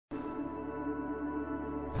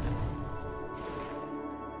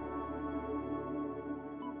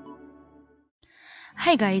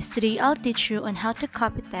Hi guys, today I'll teach you on how to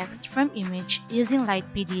copy text from image using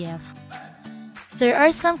LightPDF. There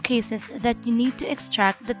are some cases that you need to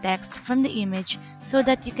extract the text from the image so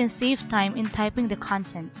that you can save time in typing the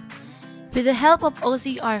content. With the help of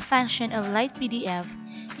OCR function of LightPDF,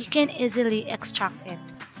 you can easily extract it.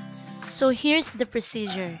 So here's the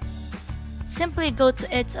procedure. Simply go to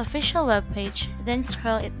its official webpage, then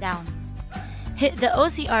scroll it down. Hit the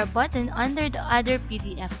OCR button under the other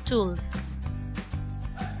PDF tools.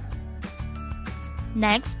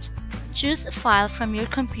 Next, choose File from your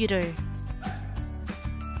computer.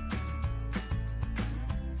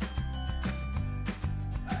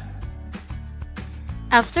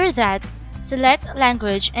 After that, select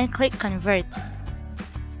Language and click Convert.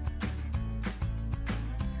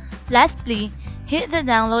 Lastly, hit the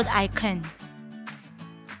download icon.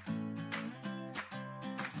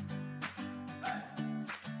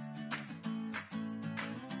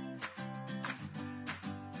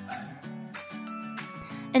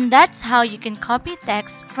 And that's how you can copy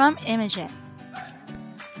text from images.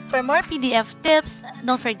 For more PDF tips,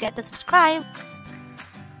 don't forget to subscribe.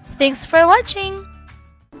 Thanks for watching!